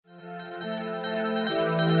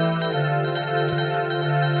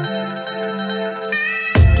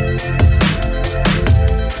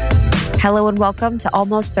Hello and welcome to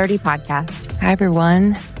Almost 30 Podcast. Hi,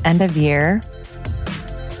 everyone. End of year,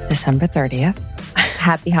 December 30th.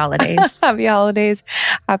 Happy holidays. Happy holidays.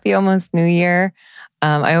 Happy almost New Year.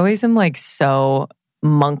 I always am like so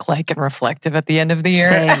monk-like and reflective at the end of the year.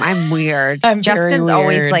 Same. I'm weird. Justin's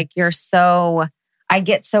always like, I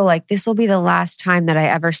get so like, this will be the last time that I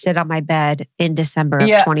ever sit on my bed in December of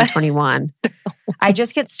 2021. I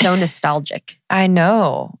just get so nostalgic. I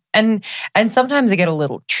know. And sometimes I get a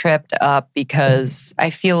little tripped up because I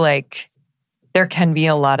feel like there can be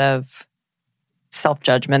a lot of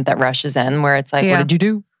self-judgment that rushes in where it's like, what did you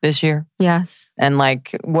do this year? Yes. And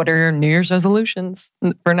like, what are your New Year's resolutions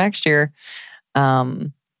for next year? But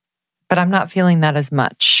I'm not feeling that as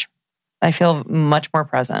much. I feel much more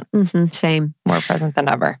present. Same. More present than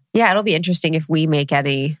ever. Yeah, it'll be interesting if we make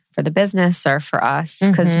any for the business or for us.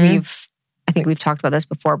 Because I think we've talked about this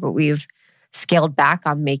before, but we've scaled back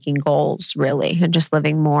on making goals really and just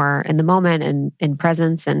living more in the moment and in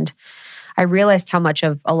presence. And I realized how much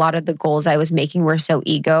of a lot of the goals I was making were so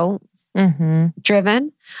ego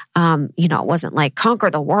driven. It wasn't like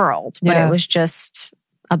conquer the world, but it was just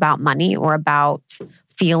about money or about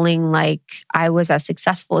feeling like I was as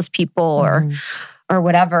successful as people or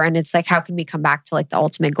whatever. And it's like, how can we come back to like the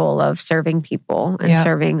ultimate goal of serving people and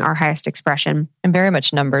serving our highest expression? And very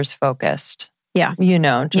much numbers focused. Yeah.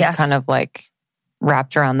 Kind of like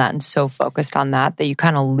wrapped around that and so focused on that you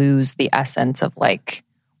kind of lose the essence of like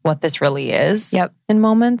what this really is in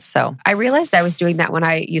moments. So I realized I was doing that when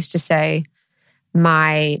I used to say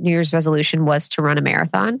my New Year's resolution was to run a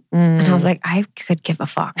marathon. And I was like, I could give a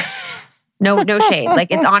fuck. No shade. Like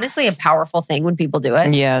it's honestly a powerful thing when people do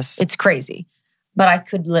it. Yes. It's crazy. But I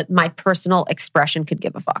could my personal expression could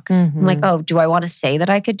give a fuck. I'm like, oh, do I want to say that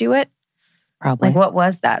I could do it? Probably. Like what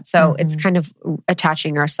was that? So it's kind of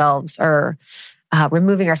attaching ourselves or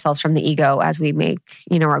removing ourselves from the ego as we make,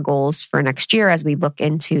 our goals for next year, as we look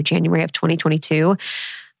into January of 2022.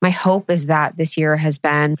 My hope is that this year has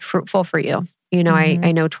been fruitful for you.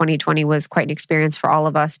 I know 2020 was quite an experience for all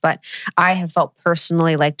of us, but I have felt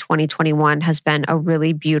personally like 2021 has been a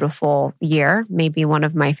really beautiful year, maybe one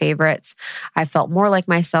of my favorites. I felt more like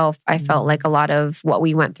myself. I felt like a lot of what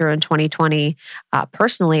we went through in 2020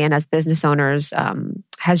 personally and as business owners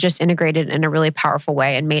has just integrated in a really powerful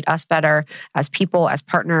way and made us better as people, as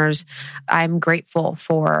partners. I'm grateful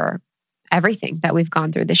for everything that we've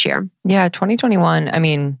gone through this year. Yeah, 2021, I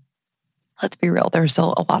mean, let's be real. There's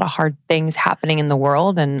still a lot of hard things happening in the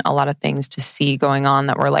world and a lot of things to see going on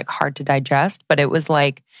that were like hard to digest. But it was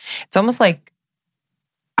like, it's almost like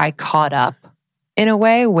I caught up in a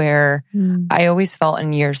way where I always felt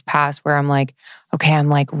in years past where I'm like, okay, I'm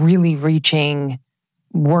like really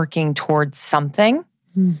working towards something.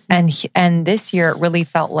 And this year it really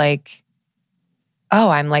felt like, oh,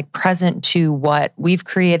 I'm like present to what we've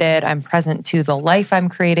created. I'm present to the life I'm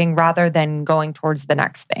creating rather than going towards the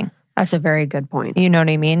next thing. That's a very good point. You know what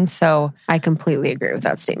I mean? So I completely agree with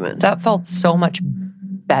that statement. That felt so much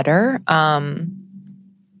better. And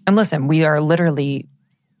listen, we are literally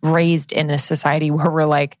raised in a society where we're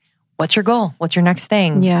like, what's your goal? What's your next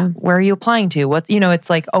thing? Yeah. Where are you applying to? It's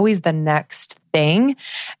like always the next thing.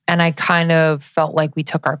 And I kind of felt like we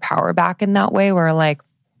took our power back in that way. We're like,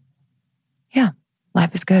 yeah,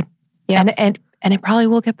 life is good. Yeah. And it probably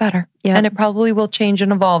will get better. Yeah. And it probably will change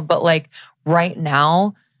and evolve. But like right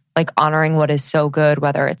now, like honoring what is so good,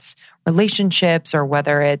 whether it's relationships or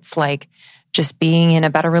whether it's like just being in a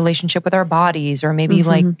better relationship with our bodies or maybe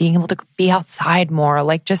like being able to be outside more,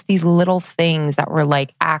 like just these little things that we're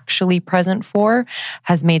like actually present for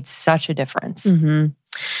has made such a difference.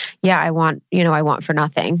 Yeah, I want for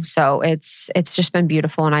nothing. So it's just been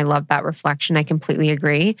beautiful. And I love that reflection. I completely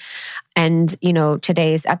agree. And,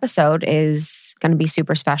 today's episode is going to be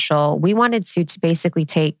super special. We wanted to basically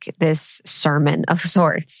take this sermon of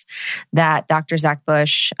sorts that Dr. Zach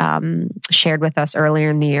Bush shared with us earlier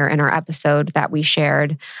in the year in our episode that we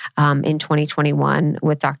shared in 2021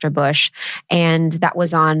 with Dr. Bush. And that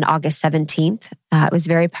was on August 17th. It was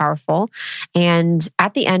very powerful. And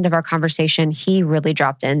at the end of our conversation, he really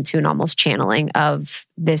dropped into an almost channeling of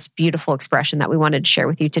this beautiful expression that we wanted to share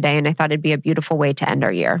with you today. And I thought it'd be a beautiful way to end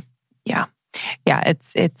our year. Yeah. Yeah,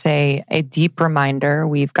 it's a deep reminder.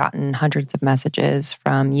 We've gotten hundreds of messages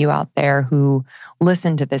from you out there who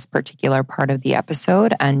listened to this particular part of the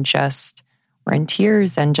episode and just were in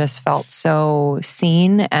tears and just felt so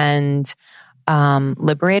seen and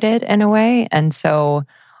liberated in a way. And so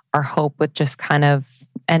our hope with just kind of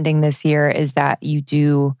ending this year is that you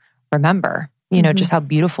do remember, just how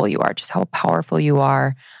beautiful you are, just how powerful you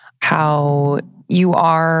are, how you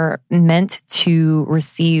are meant to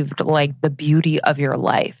receive like the beauty of your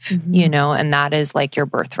life, you know, and that is like your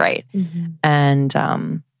birthright. And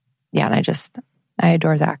and I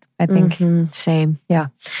adore Zach. I think same.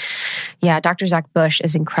 Yeah, Dr. Zach Bush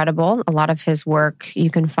is incredible. A lot of his work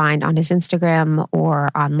you can find on his Instagram or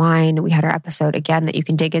online. We had our episode again that you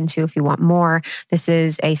can dig into if you want more. This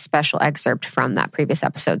is a special excerpt from that previous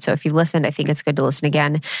episode. So if you've listened, I think it's good to listen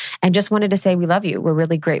again. And just wanted to say we love you. We're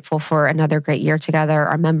really grateful for another great year together.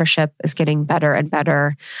 Our membership is getting better and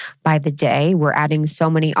better by the day. We're adding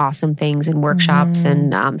so many awesome things and workshops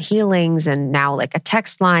and healings and now like a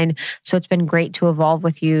text line. So it's been great to evolve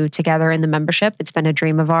with you together in the membership. It's been a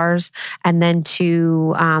dream of ours. And then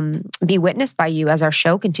to be witnessed by you as our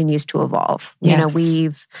show continues to evolve. Yes. You know,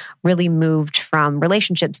 we've really moved from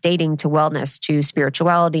relationships, dating to wellness to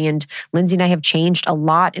spirituality. And Lindsay and I have changed a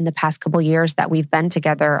lot in the past couple of years that we've been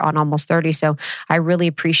together on Almost 30. So I really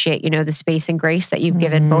appreciate, you know, the space and grace that you've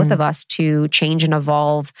given both of us to change and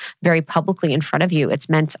evolve very publicly in front of you. It's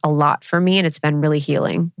meant a lot for me and it's been really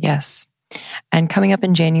healing. Yes. And coming up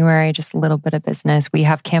in January, just a little bit of business. We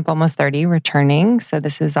have Camp Almost 30 returning. So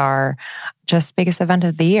this is our just biggest event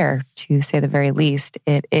of the year, to say the very least.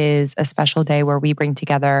 It is a special day where we bring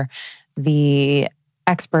together the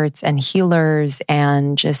experts and healers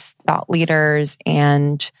and just thought leaders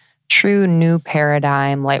and true new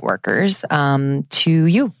paradigm light workers to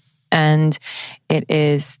you. And it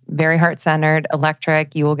is very heart-centered,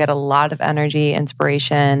 electric. You will get a lot of energy,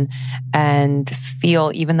 inspiration, and feel,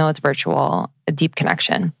 even though it's virtual, a deep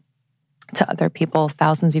connection to other people.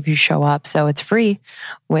 Thousands of you show up. So it's free,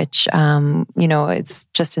 which, you know, it's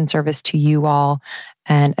just in service to you all.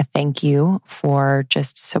 And a thank you for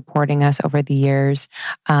just supporting us over the years.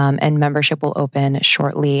 And membership will open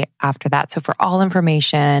shortly after that. So for all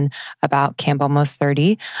information about Camp Almost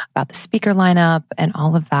 30, about the speaker lineup and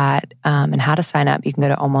all of that, and how to sign up, you can go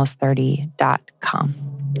to almost30.com.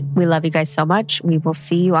 We love you guys so much. We will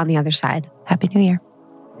see you on the other side. Happy New Year.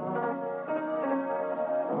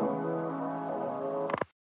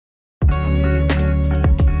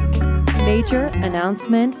 Major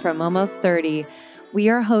announcement from Almost 30. We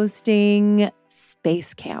are hosting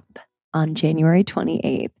Space Camp on January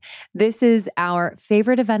 28th. This is our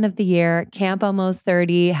favorite event of the year. Camp Almost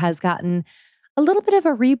 30 has gotten a little bit of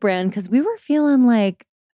a rebrand because we were feeling like,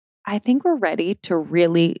 I think we're ready to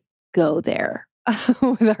really go there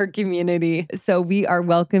with our community. So we are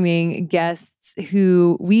welcoming guests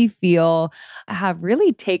who we feel have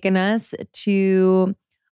really taken us to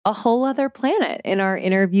a whole other planet in our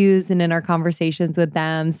interviews and in our conversations with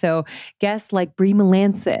them. So guests like Brie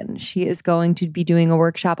Melanson, she is going to be doing a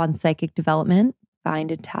workshop on psychic development, find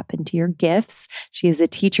and tap into your gifts. She is a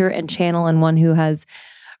teacher and channel and one who has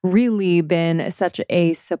really been such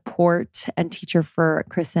a support and teacher for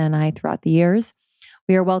Krista and I throughout the years.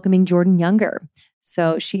 We are welcoming Jordan Younger.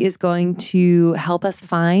 So she is going to help us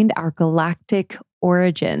find our galactic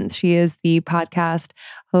origins. She is the podcast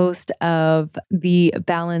host of the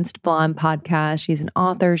Balanced Blonde podcast. She's an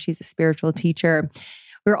author. She's a spiritual teacher.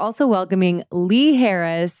 We're also welcoming Lee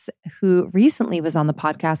Harris, who recently was on the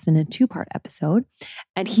podcast in a 2-part episode,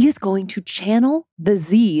 and he is going to channel the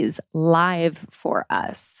Z's live for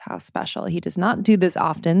us. How special. He does not do this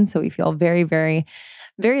often, so we feel very, very,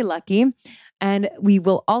 very lucky. And we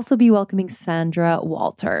will also be welcoming Sandra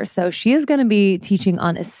Walter. So she is going to be teaching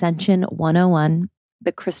on Ascension 101,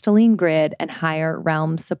 the crystalline grid, and higher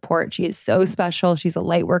realm support. She is so special. She's a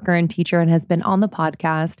light worker and teacher and has been on the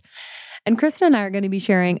podcast. And Krista and I are going to be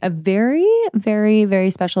sharing a very, very,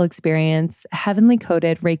 very special experience, heavenly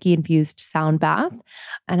coded Reiki infused sound bath.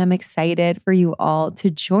 And I'm excited for you all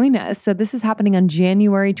to join us. So this is happening on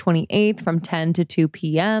January 28th from 10 to 2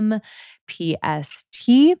 p.m. PST.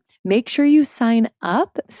 Make sure you sign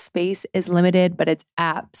up. Space is limited, but it's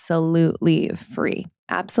absolutely free.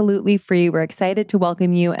 Absolutely free. We're excited to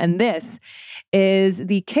welcome you. And this is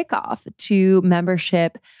the kickoff to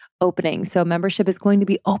membership opening. So membership is going to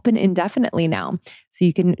be open indefinitely now. So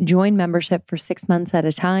you can join membership for 6 months at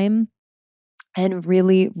a time and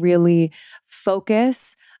really, really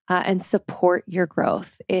focus and support your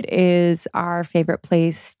growth. It is our favorite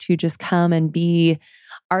place to just come and be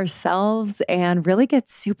ourselves and really get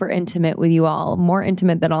super intimate with you all, more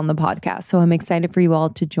intimate than on the podcast. So I'm excited for you all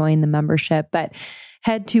to join the membership, but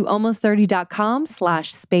head to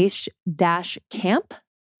almost30.com/space-camp.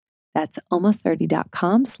 That's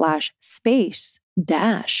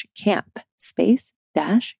almost30.com/space-camp.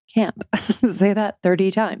 Space-camp. Say that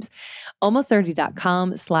 30 times.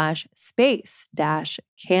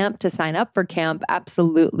 almost30.com/space-camp to sign up for camp.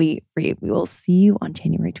 Absolutely free. We will see you on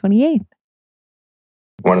January 28th.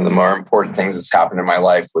 One of the more important things that's happened in my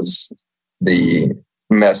life was the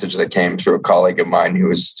message that came through a colleague of mine who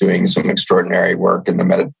was doing some extraordinary work in the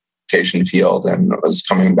meditation field and was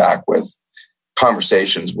coming back with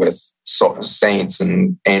conversations with saints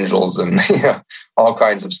and angels and all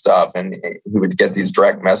kinds of stuff. And he would get these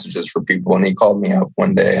direct messages for people. And he called me up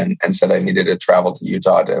one day and said I needed to travel to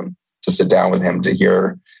Utah to sit down with him to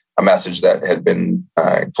hear a message that had been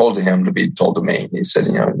told to him to be told to me. He said,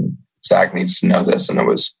 Zach needs to know this. And it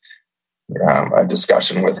was a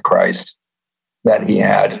discussion with Christ that he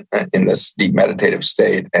had in this deep meditative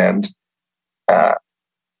state. And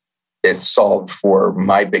it solved for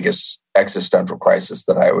my biggest existential crisis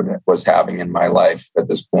that I was having in my life at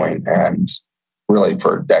this point, and really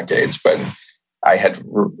for decades. But I had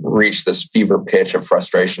reached this fever pitch of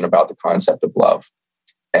frustration about the concept of love.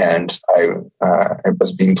 And I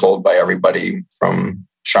was being told by everybody from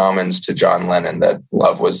shamans to John Lennon that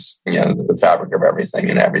love was, the fabric of everything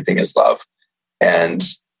and everything is love. And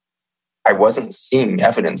I wasn't seeing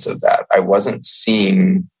evidence of that. I wasn't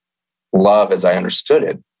seeing love as I understood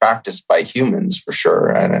it, practiced by humans for sure.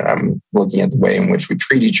 And I'm looking at the way in which we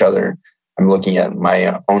treat each other. I'm looking at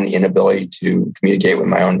my own inability to communicate with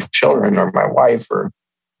my own children or my wife, or,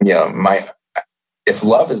 if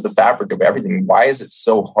love is the fabric of everything, why is it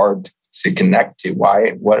so hard to connect to?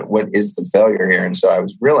 What is the failure here? And so I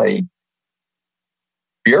was really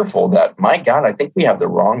fearful that, my God, I think we have the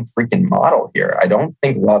wrong freaking model here. I don't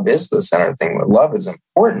think love is the center thing. Love is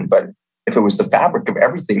important, but if it was the fabric of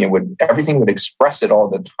everything, everything would express it all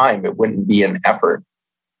the time. It wouldn't be an effort.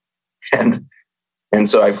 And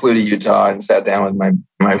so I flew to Utah and sat down with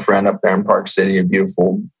my friend up there in Park City, a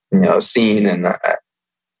beautiful, scene. And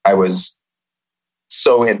I was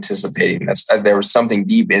so anticipating this. There was something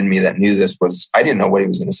deep in me that knew this was, I didn't know what he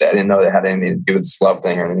was going to say. I didn't know that it had anything to do with this love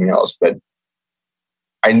thing or anything else, but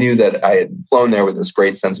I knew that I had flown there with this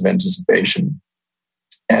great sense of anticipation.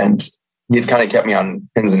 And he had kind of kept me on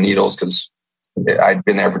pins and needles because I'd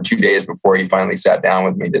been there for 2 days before he finally sat down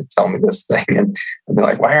with me to tell me this thing. And I'd be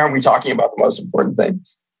like, why aren't we talking about the most important thing?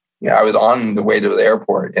 I was on the way to the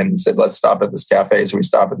airport and said, let's stop at this cafe. So we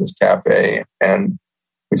stop at this cafe and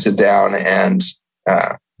we sit down, and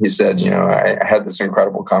he said, I had this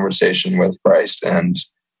incredible conversation with Christ, and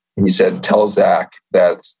he said, tell Zach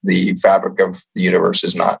that the fabric of the universe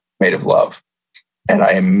is not made of love. And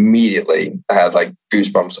I immediately had like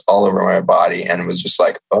goosebumps all over my body, and it was just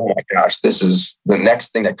like, oh my gosh, this is the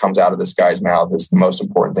next thing that comes out of this guy's mouth is the most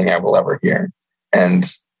important thing I will ever hear. And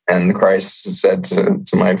Christ said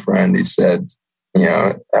to my friend, he said,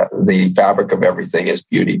 the fabric of everything is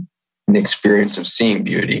beauty. And the experience of seeing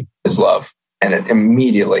beauty is love. And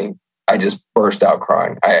immediately I just burst out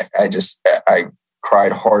crying. I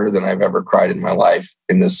cried harder than I've ever cried in my life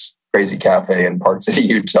in this crazy cafe in Park City,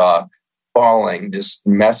 Utah, bawling, just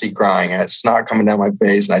messy crying. I had snot coming down my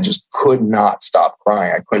face, and I just could not stop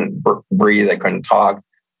crying. I couldn't breathe. I couldn't talk.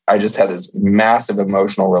 I just had this massive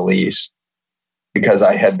emotional release because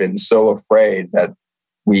I had been so afraid that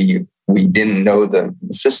we didn't know the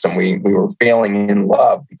system. We were failing in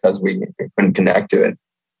love because we couldn't connect to it.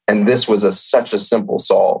 And this was such a simple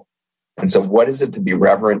solve. And so what is it to be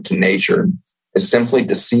reverent to nature is simply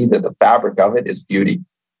to see that the fabric of it is beauty.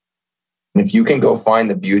 And if you can go find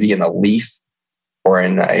the beauty in a leaf or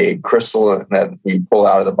in a crystal that you pull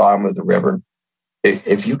out of the bottom of the river,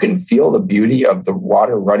 if you can feel the beauty of the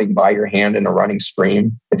water running by your hand in a running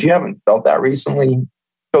stream, if you haven't felt that recently,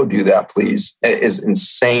 go do that, please. It is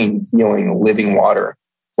insane feeling living water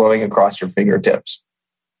flowing across your fingertips.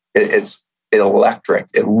 It's electric.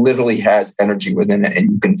 It literally has energy within it,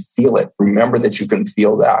 and you can feel it. Remember that you can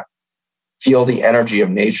feel that. Feel the energy of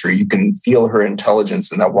nature. You can feel her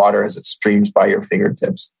intelligence in that water as it streams by your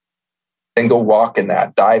fingertips. Then go walk in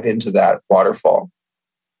that, dive into that waterfall,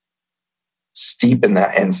 steep in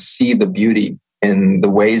that, and see the beauty in the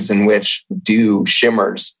ways in which dew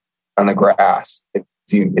shimmers on the grass.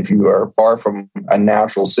 If you are far from a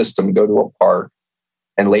natural system, go to a park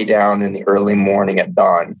and lay down in the early morning at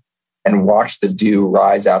dawn and watch the dew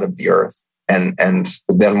rise out of the earth, and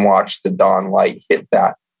then watch the dawn light hit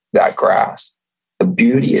that grass. The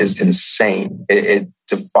beauty is insane. It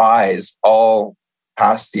defies all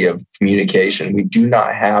capacity of communication. We do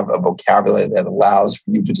not have a vocabulary that allows for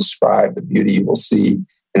you to describe the beauty you will see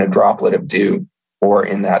in a droplet of dew, or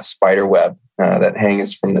in that spider web that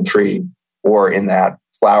hangs from the tree, or in that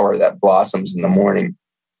flower that blossoms in the morning.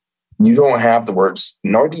 You don't have the words,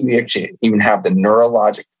 nor do you actually even have the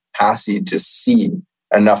neurologic capacity to see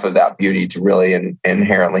enough of that beauty to really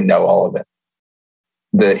inherently know all of it.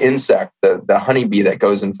 The insect, the honeybee that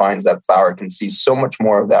goes and finds that flower can see so much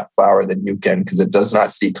more of that flower than you can, because it does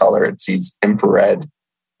not see color. It sees infrared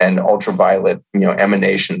and ultraviolet,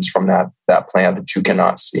 emanations from that plant that you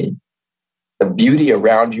cannot see. The beauty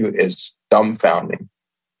around you is dumbfounding.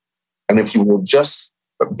 And if you will just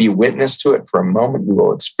be witness to it for a moment, you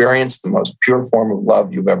will experience the most pure form of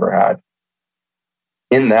love you've ever had.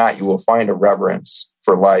 In that, you will find a reverence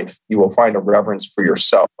for life. You will find a reverence for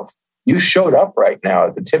yourself. You showed up right now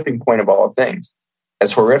at the tipping point of all things.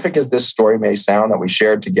 As horrific as this story may sound that we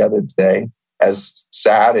shared together today, as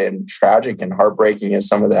sad and tragic and heartbreaking as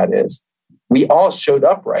some of that is, we all showed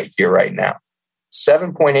up right here, right now.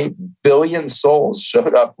 7.8 billion souls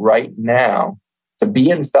showed up right now to be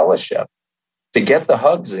in fellowship, to get the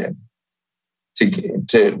hugs in,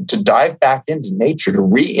 to dive back into nature, to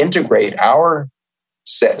reintegrate our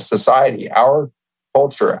society, our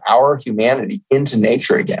culture, our humanity into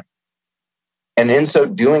nature again. And in so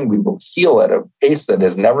doing, we will heal at a pace that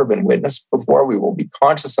has never been witnessed before. We will be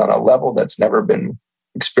conscious on a level that's never been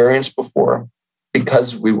experienced before,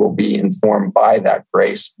 because we will be informed by that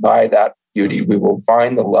grace, by that beauty. We will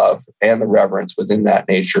find the love and the reverence within that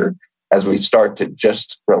nature as we start to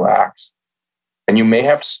just relax. And you may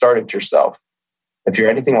have to start it yourself. If you're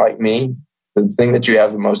anything like me, the thing that you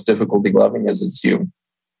have the most difficulty loving is it's you.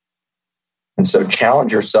 And so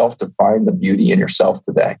challenge yourself to find the beauty in yourself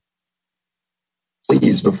today.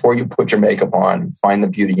 Please, before you put your makeup on, find the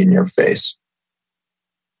beauty in your face.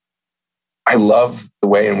 I love the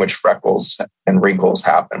way in which freckles and wrinkles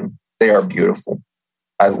happen. They are beautiful.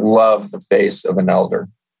 I love the face of an elder.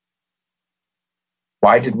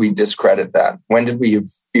 Why did we discredit that? When did we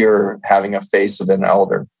fear having a face of an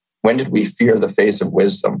elder? When did we fear the face of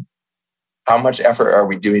wisdom? How much effort are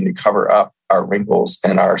we doing to cover up our wrinkles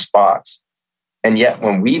and our spots? And yet,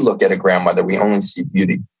 when we look at a grandmother, we only see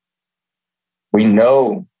beauty. We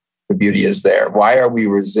know the beauty is there. Why are we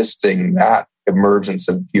resisting that emergence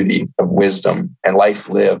of beauty, of wisdom, and life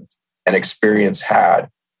lived and experience had?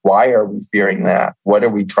 Why are we fearing that? What are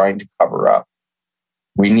we trying to cover up?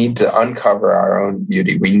 We need to uncover our own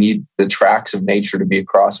beauty. We need the tracks of nature to be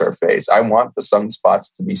across our face. I want the sunspots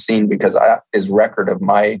to be seen because that is record of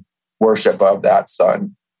my worship of that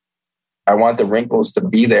sun. I want the wrinkles to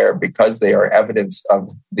be there because they are evidence of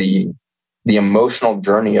the emotional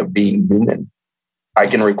journey of being human. I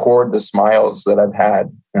can record the smiles that I've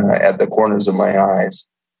had at the corners of my eyes.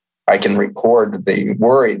 I can record the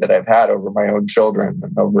worry that I've had over my own children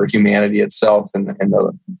and over humanity itself and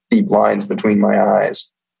the deep lines between my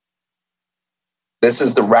eyes. This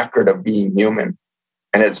is the record of being human,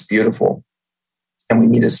 and it's beautiful. And we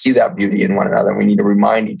need to see that beauty in one another. We need to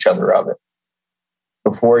remind each other of it.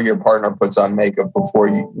 Before your partner puts on makeup, before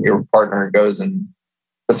your partner goes and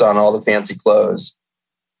puts on all the fancy clothes,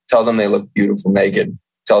 tell them they look beautiful naked.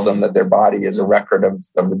 Tell them that their body is a record of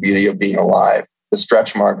the beauty of being alive. The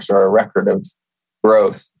stretch marks are a record of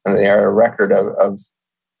growth, and they are a record of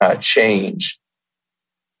change.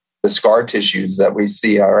 The scar tissues that we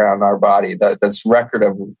see around our body, that's record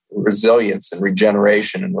of resilience and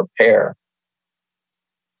regeneration and repair.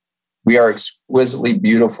 We are exquisitely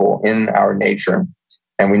beautiful in our nature,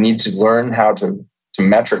 and we need to learn how to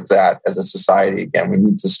metric that as a society again. We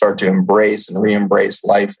need to start to embrace and re-embrace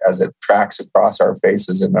life as it tracks across our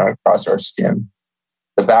faces and across our skin.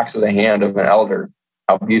 The backs of the hand of an elder,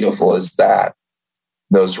 how beautiful is that?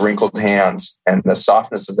 Those wrinkled hands and the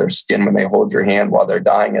softness of their skin when they hold your hand while they're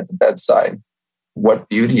dying at the bedside. What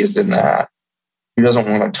beauty is in that? Who doesn't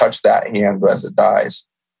want to touch that hand as it dies?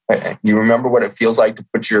 You remember what it feels like to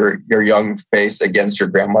put your young face against your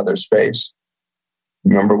grandmother's face?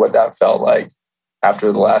 Remember what that felt like?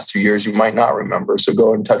 After the last 2 years, you might not remember. So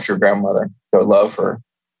go and touch your grandmother. Go love her.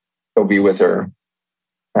 Go be with her.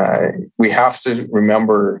 We have to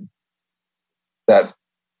remember that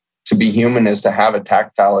to be human is to have a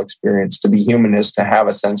tactile experience. To be human is to have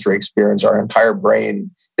a sensory experience. Our entire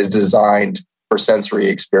brain is designed for sensory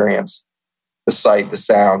experience. The sight, the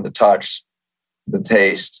sound, the touch, the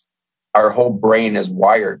taste. Our whole brain is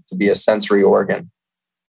wired to be a sensory organ.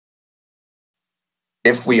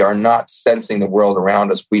 If we are not sensing the world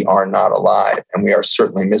around us, we are not alive, and we are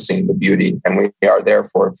certainly missing the beauty, and we are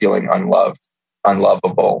therefore feeling unloved,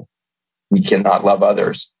 unlovable. We cannot love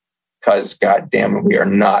others because, God damn it, we are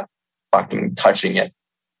not fucking touching it.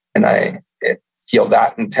 And I feel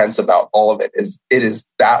that intense about all of it. It is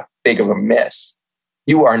that big of a miss.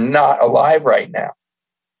 You are not alive right now.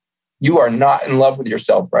 You are not in love with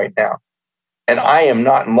yourself right now. And I am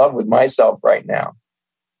not in love with myself right now.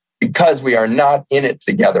 Because we are not in it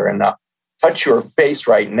together enough. Touch your face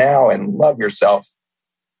right now and love yourself.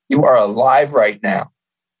 You are alive right now.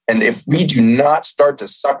 And if we do not start to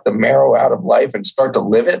suck the marrow out of life and start to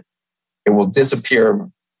live it, it will disappear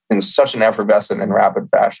in such an effervescent and rapid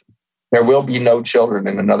fashion. There will be no children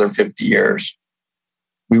in another 50 years.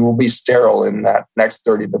 We will be sterile in that next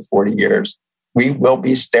 30 to 40 years. We will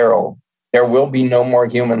be sterile. There will be no more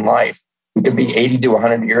human life. We could be 80 to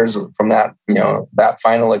 100 years from that, that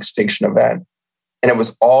final extinction event. And it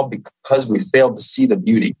was all because we failed to see the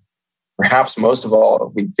beauty. Perhaps most of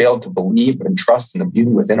all, we failed to believe and trust in the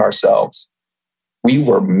beauty within ourselves. We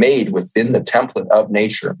were made within the template of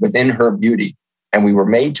nature, within her beauty. And we were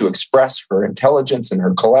made to express her intelligence and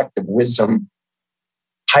her collective wisdom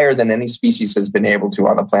higher than any species has been able to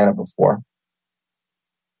on the planet before.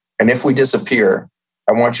 And if we disappear,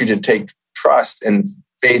 I want you to take trust and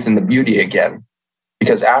faith in the beauty again.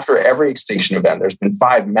 Because after every extinction event, there's been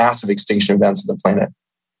 5 massive extinction events of the planet.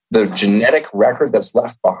 The genetic record that's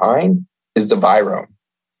left behind is the virome.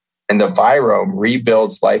 And the virome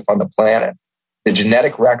rebuilds life on the planet. The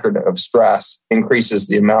genetic record of stress increases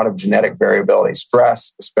the amount of genetic variability.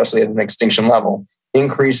 Stress, especially at an extinction level,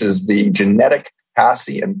 increases the genetic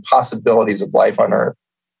capacity and possibilities of life on Earth.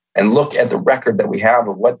 And look at the record that we have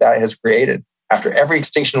of what that has created. After every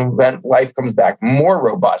extinction event, life comes back more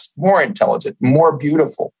robust, more intelligent, more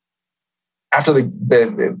beautiful. After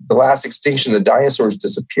the last extinction, the dinosaurs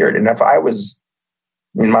disappeared. And if I was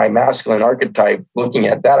in my masculine archetype looking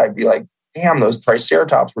at that, I'd be like, damn, those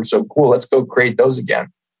Triceratops were so cool. Let's go create those again.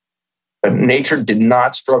 But nature did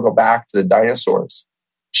not struggle back to the dinosaurs.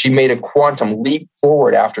 She made a quantum leap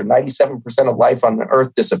forward after 97% of life on the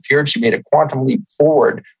Earth disappeared. She made a quantum leap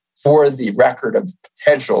forward for the record of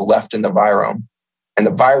potential left in the virome. And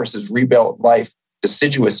the viruses rebuilt life.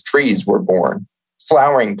 Deciduous trees were born.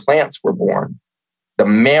 Flowering plants were born. The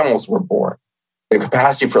mammals were born. The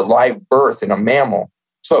capacity for live birth in a mammal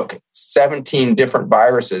took 17 different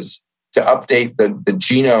viruses to update the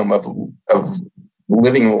genome of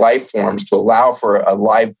living life forms to allow for a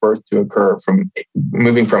live birth to occur, from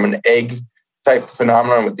moving from an egg type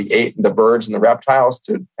phenomenon with the birds and the reptiles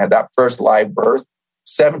to have that first live birth.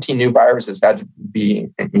 17 new viruses had to be,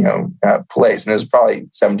 placed, and there's probably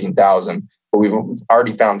 17,000, but we've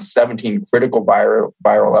already found 17 critical viral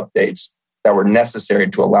updates that were necessary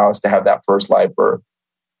to allow us to have that first live birth.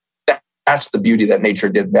 That's the beauty that nature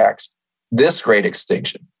did next. This great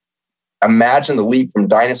extinction. Imagine the leap from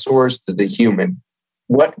dinosaurs to the human.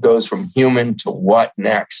 What goes from human to what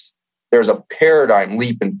next? There's a paradigm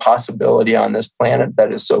leap in possibility on this planet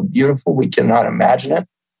that is so beautiful we cannot imagine it.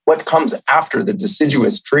 What comes after the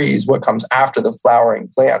deciduous trees? What comes after the flowering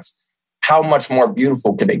plants? How much more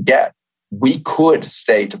beautiful can it get? We could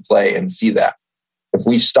stay to play and see that. If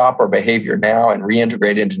we stop our behavior now and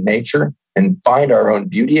reintegrate into nature and find our own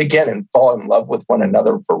beauty again and fall in love with one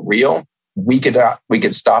another for real, we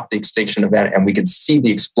could stop the extinction event and we could see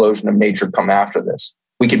the explosion of nature come after this.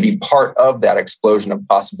 We could be part of that explosion of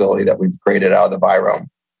possibility that we've created out of the virome.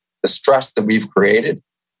 The stress that we've created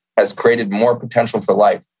has created more potential for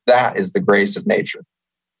life. That is the grace of nature.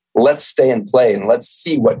 Let's stay and play and let's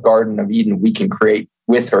see what Garden of Eden we can create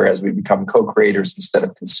with her as we become co-creators instead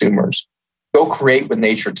of consumers. Go create with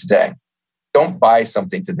nature today. Don't buy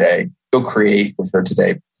something today. Go create with her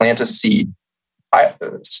today. Plant a seed.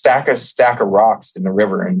 Stack of rocks in the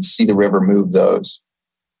river and see the river move those.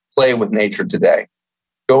 Play with nature today.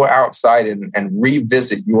 Go outside and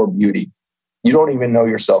revisit your beauty. You don't even know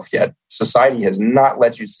yourself yet. Society has not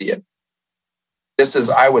let you see it. Just as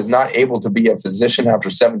I was not able to be a physician after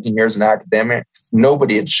 17 years in academics,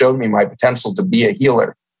 nobody had shown me my potential to be a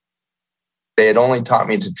healer. They had only taught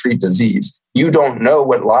me to treat disease. You don't know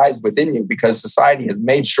what lies within you because society has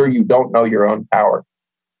made sure you don't know your own power.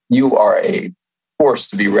 You are a force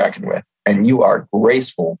to be reckoned with, and you are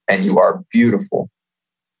graceful and you are beautiful.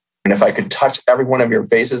 And if I could touch every one of your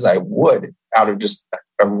faces, I would, out of just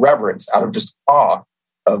a reverence, out of just awe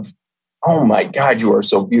of, oh my God, you are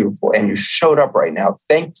so beautiful. And you showed up right now.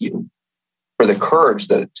 Thank you for the courage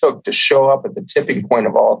that it took to show up at the tipping point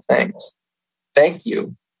of all things. Thank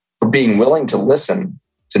you for being willing to listen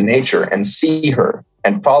to nature and see her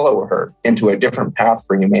and follow her into a different path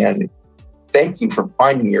for humanity. Thank you for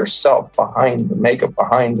finding yourself behind the makeup,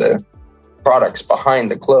 behind the products,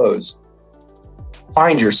 behind the clothes.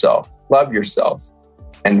 Find yourself, love yourself.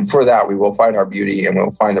 And for that, we will find our beauty and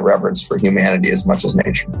we'll find the reverence for humanity as much as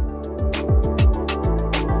nature.